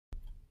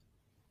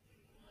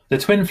The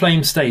twin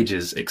flame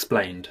stages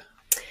explained.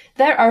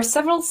 There are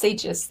several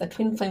stages that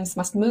twin flames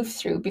must move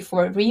through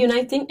before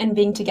reuniting and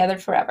being together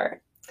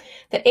forever.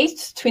 The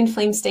eighth twin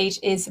flame stage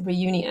is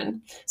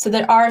reunion, so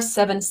there are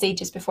 7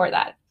 stages before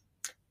that.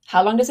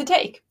 How long does it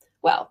take?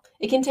 Well,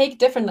 it can take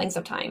different lengths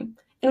of time,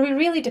 and it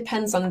really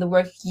depends on the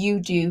work you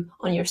do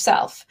on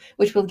yourself,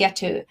 which we'll get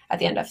to at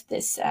the end of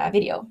this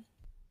video.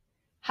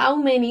 How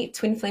many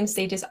twin flame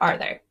stages are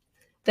there?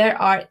 There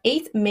are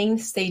 8 main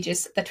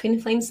stages that twin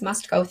flames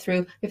must go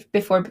through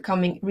before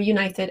becoming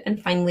reunited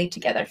and finally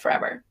together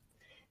forever.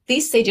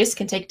 These stages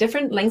can take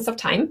different lengths of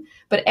time,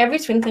 but every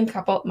twin flame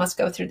couple must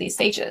go through these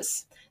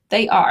stages.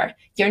 They are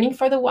yearning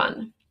for the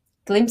one,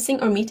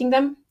 glimpsing or meeting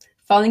them,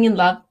 falling in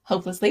love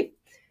hopelessly,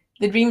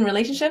 the dream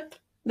relationship,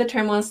 the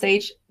turmoil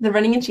stage, the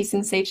running and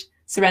chasing stage,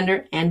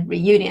 surrender, and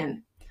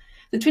reunion.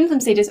 The twin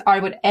flame stages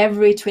are what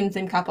every twin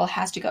flame couple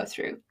has to go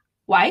through.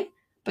 Why?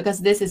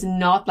 Because this is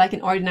not like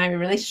an ordinary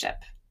relationship.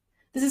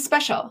 This is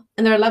special,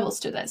 and there are levels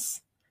to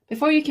this.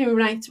 Before you can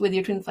reunite with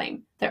your twin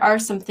flame, there are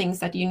some things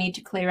that you need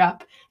to clear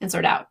up and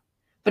sort out.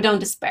 But don't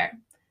despair.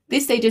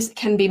 These stages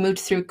can be moved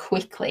through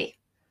quickly.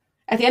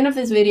 At the end of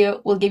this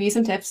video, we'll give you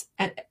some tips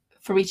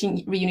for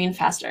reaching reunion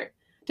faster.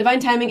 Divine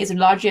timing is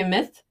largely a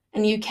myth,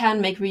 and you can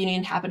make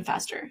reunion happen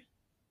faster.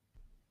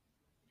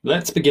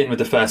 Let's begin with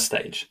the first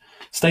stage.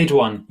 Stage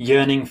 1,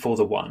 yearning for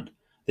the one.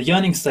 The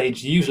yearning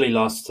stage usually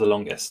lasts the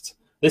longest.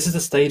 This is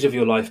the stage of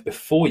your life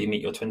before you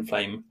meet your twin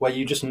flame, where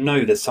you just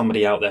know there's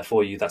somebody out there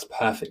for you that's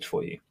perfect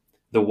for you.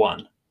 The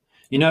one.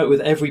 You know it with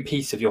every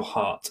piece of your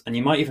heart, and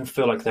you might even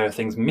feel like there are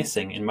things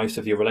missing in most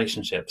of your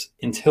relationships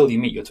until you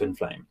meet your twin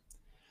flame.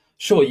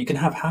 Sure, you can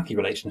have happy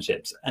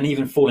relationships and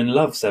even fall in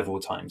love several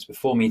times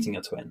before meeting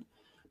your twin,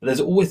 but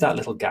there's always that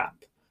little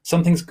gap.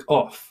 Something's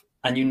off,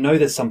 and you know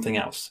there's something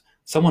else,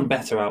 someone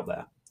better out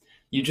there.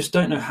 You just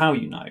don't know how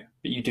you know,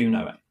 but you do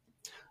know it.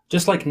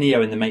 Just like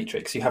Neo in The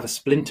Matrix, you have a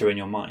splinter in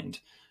your mind.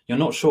 You're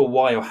not sure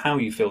why or how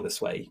you feel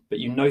this way, but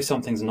you know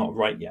something's not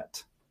right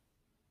yet.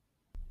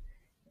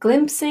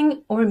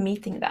 Glimpsing or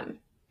meeting them.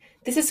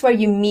 This is where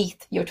you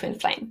meet your twin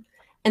flame,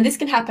 and this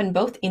can happen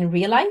both in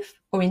real life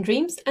or in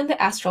dreams and the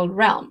astral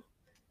realm.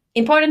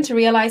 Important to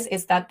realize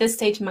is that this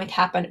stage might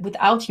happen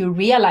without you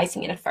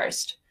realizing it at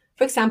first,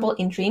 for example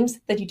in dreams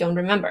that you don't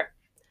remember.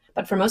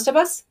 But for most of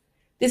us,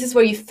 this is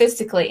where you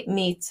physically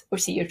meet or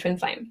see your twin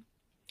flame.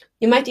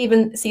 You might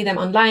even see them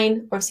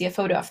online or see a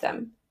photo of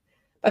them.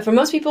 But for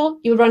most people,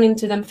 you'll run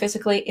into them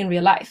physically in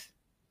real life.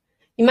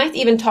 You might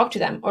even talk to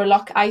them or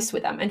lock eyes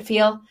with them and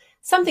feel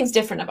something's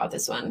different about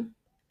this one.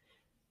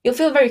 You'll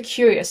feel very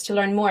curious to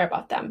learn more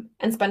about them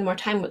and spend more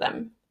time with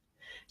them.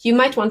 You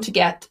might want to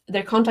get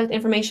their contact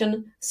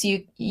information so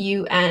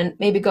you and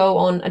maybe go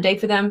on a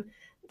date with them.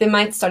 They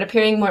might start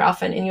appearing more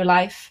often in your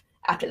life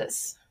after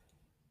this.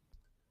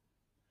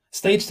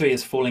 Stage 3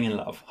 is falling in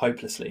love,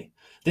 hopelessly.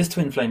 This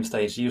twin flame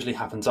stage usually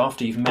happens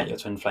after you've met your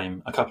twin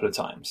flame a couple of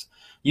times.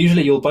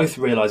 Usually you'll both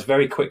realise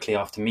very quickly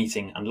after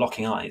meeting and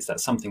locking eyes that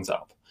something's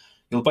up.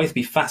 You'll both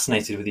be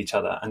fascinated with each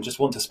other and just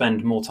want to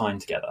spend more time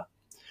together.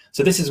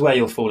 So this is where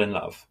you'll fall in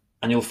love,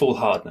 and you'll fall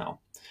hard now.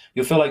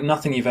 You'll feel like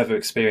nothing you've ever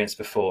experienced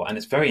before, and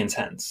it's very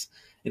intense.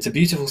 It's a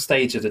beautiful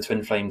stage of the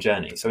twin flame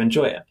journey, so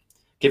enjoy it.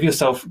 Give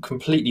yourself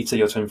completely to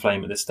your twin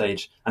flame at this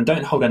stage, and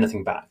don't hold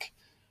anything back.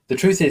 The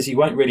truth is you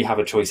won't really have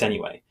a choice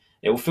anyway.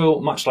 It will feel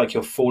much like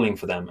you're falling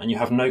for them, and you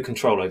have no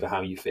control over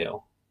how you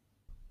feel.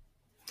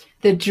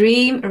 The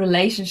dream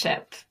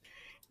relationship.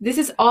 This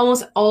is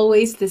almost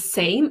always the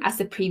same as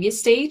the previous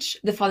stage,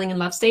 the falling in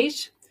love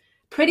stage.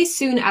 Pretty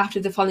soon after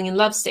the falling in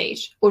love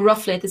stage, or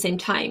roughly at the same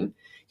time,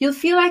 you'll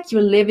feel like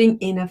you're living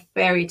in a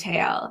fairy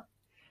tale.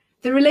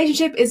 The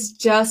relationship is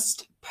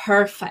just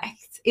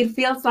perfect. It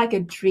feels like a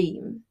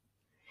dream.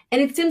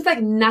 And it seems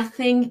like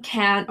nothing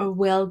can or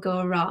will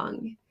go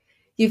wrong.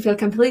 You feel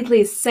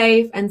completely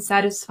safe and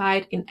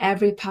satisfied in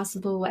every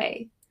possible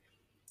way.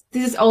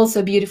 This is also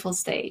a beautiful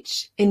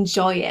stage.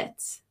 Enjoy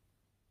it.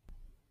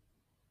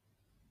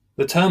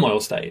 The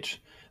turmoil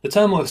stage. The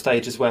turmoil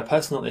stage is where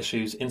personal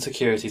issues,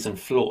 insecurities and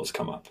flaws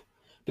come up.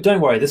 But don't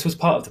worry, this was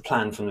part of the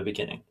plan from the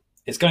beginning.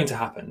 It's going to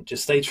happen.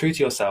 Just stay true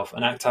to yourself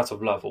and act out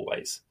of love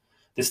always.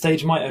 This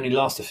stage might only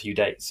last a few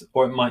days,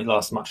 or it might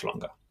last much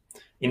longer.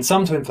 In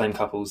some twin flame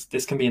couples,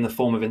 this can be in the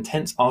form of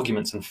intense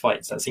arguments and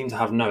fights that seem to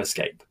have no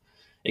escape.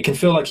 It can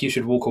feel like you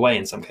should walk away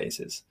in some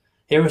cases.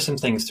 Here are some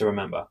things to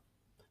remember.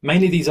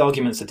 Mainly these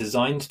arguments are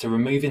designed to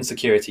remove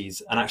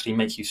insecurities and actually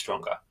make you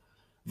stronger.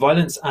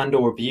 Violence and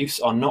or abuse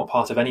are not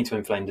part of any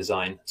twin flame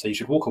design, so you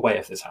should walk away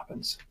if this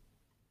happens.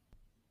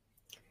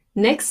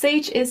 Next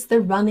stage is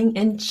the running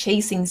and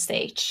chasing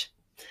stage.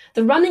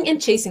 The running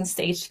and chasing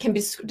stage can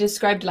be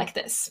described like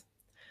this.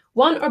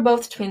 One or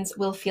both twins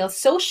will feel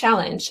so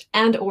challenged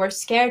and or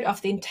scared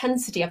of the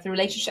intensity of the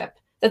relationship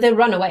that they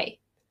run away.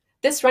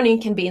 This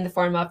running can be in the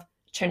form of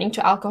turning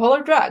to alcohol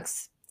or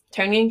drugs,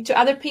 turning to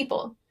other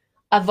people,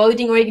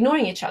 avoiding or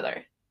ignoring each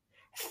other,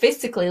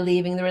 physically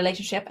leaving the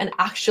relationship and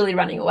actually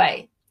running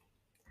away.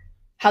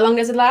 How long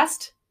does it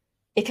last?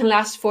 It can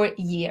last for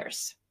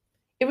years.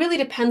 It really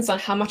depends on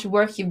how much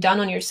work you've done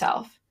on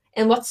yourself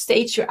and what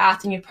stage you're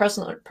at in your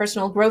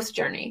personal growth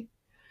journey.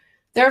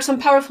 There are some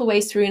powerful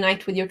ways to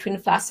reunite with your twin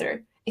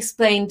flasser,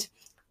 explained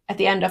at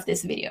the end of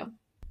this video.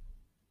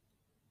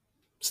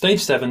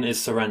 Stage 7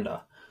 is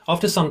surrender.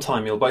 After some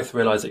time, you'll both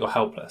realise that you're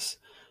helpless.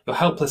 You're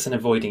helpless in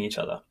avoiding each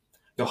other.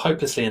 You're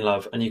hopelessly in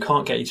love, and you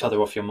can't get each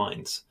other off your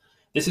minds.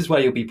 This is where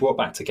you'll be brought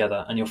back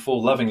together, and you'll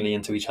fall lovingly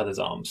into each other's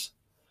arms.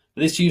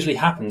 But this usually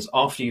happens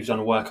after you've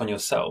done work on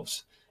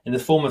yourselves, in the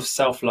form of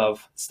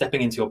self-love,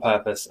 stepping into your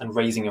purpose, and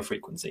raising your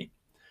frequency.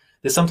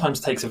 This sometimes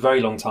takes a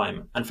very long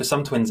time, and for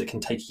some twins it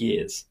can take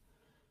years.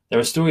 There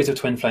are stories of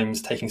twin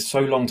flames taking so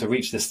long to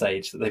reach this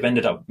stage that they've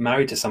ended up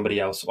married to somebody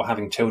else or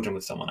having children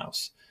with someone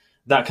else.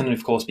 That can,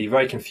 of course, be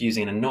very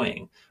confusing and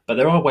annoying, but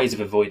there are ways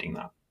of avoiding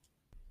that.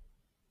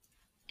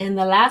 And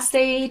the last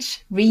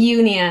stage,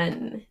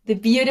 reunion. The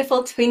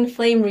beautiful twin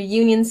flame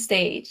reunion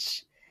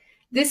stage.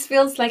 This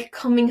feels like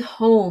coming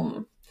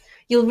home.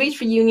 You'll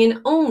reach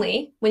reunion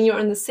only when you're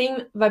on the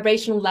same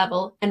vibrational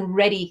level and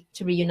ready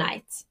to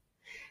reunite.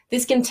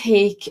 This can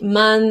take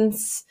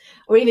months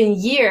or even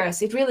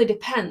years. It really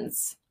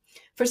depends.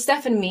 For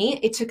Steph and me,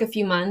 it took a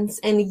few months,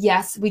 and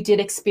yes, we did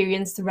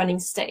experience the running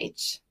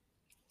stage.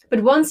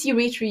 But once you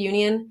reach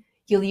reunion,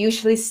 you'll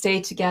usually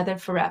stay together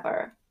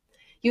forever.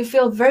 You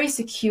feel very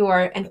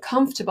secure and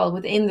comfortable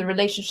within the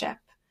relationship.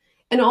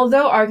 And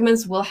although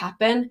arguments will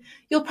happen,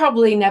 you'll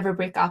probably never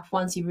break up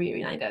once you've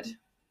reunited.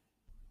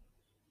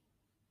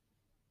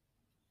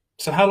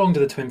 So how long do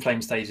the twin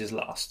flame stages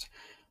last?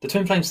 The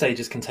twin flame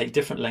stages can take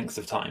different lengths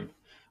of time.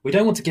 We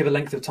don't want to give a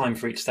length of time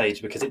for each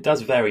stage because it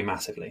does vary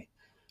massively.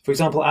 For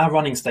example, our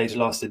running stage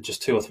lasted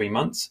just 2 or 3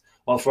 months,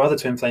 while for other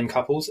twin flame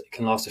couples, it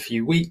can last a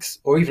few weeks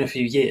or even a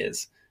few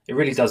years. It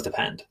really does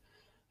depend.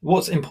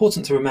 What's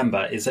important to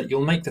remember is that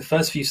you'll make the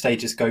first few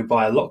stages go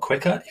by a lot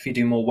quicker if you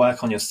do more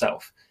work on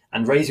yourself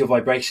and raise your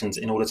vibrations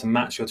in order to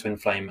match your twin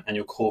flame and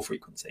your core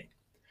frequency.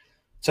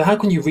 So how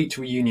can you reach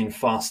reunion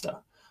faster?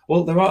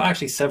 Well, there are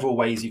actually several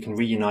ways you can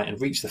reunite and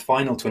reach the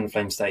final twin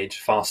flame stage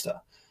faster.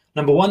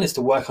 Number 1 is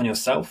to work on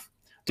yourself.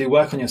 Do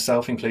work on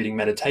yourself, including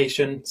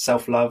meditation,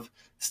 self-love,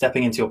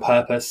 stepping into your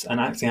purpose,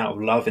 and acting out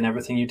of love in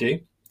everything you do.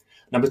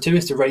 Number 2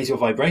 is to raise your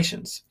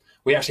vibrations.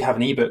 We actually have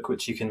an ebook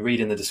which you can read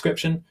in the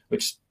description,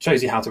 which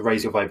shows you how to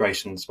raise your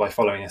vibrations by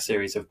following a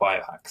series of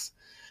biohacks.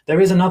 There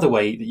is another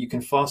way that you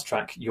can fast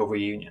track your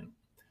reunion.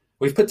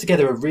 We've put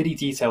together a really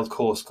detailed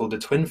course called the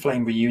Twin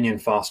Flame Reunion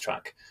Fast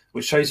Track,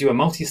 which shows you a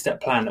multi-step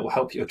plan that will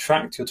help you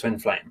attract your twin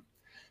flame.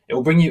 It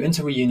will bring you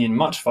into reunion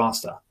much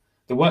faster.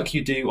 The work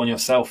you do on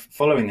yourself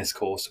following this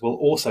course will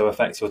also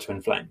affect your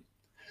twin flame.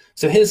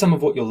 So here's some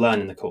of what you'll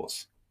learn in the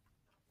course.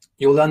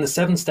 You'll learn the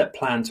 7-step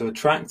plan to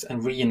attract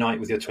and reunite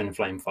with your twin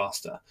flame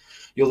faster.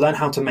 You'll learn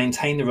how to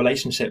maintain the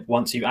relationship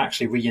once you've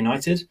actually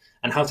reunited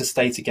and how to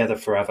stay together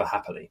forever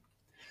happily.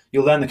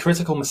 You'll learn the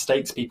critical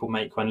mistakes people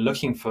make when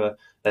looking for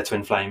their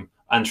twin flame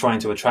and trying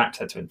to attract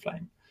their twin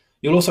flame.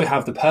 You'll also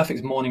have the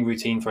perfect morning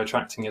routine for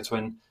attracting your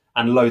twin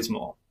and loads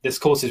more. This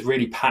course is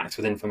really packed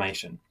with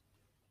information.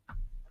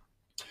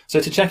 So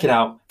to check it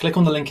out, click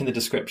on the link in the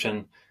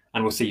description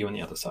and we'll see you on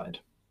the other side.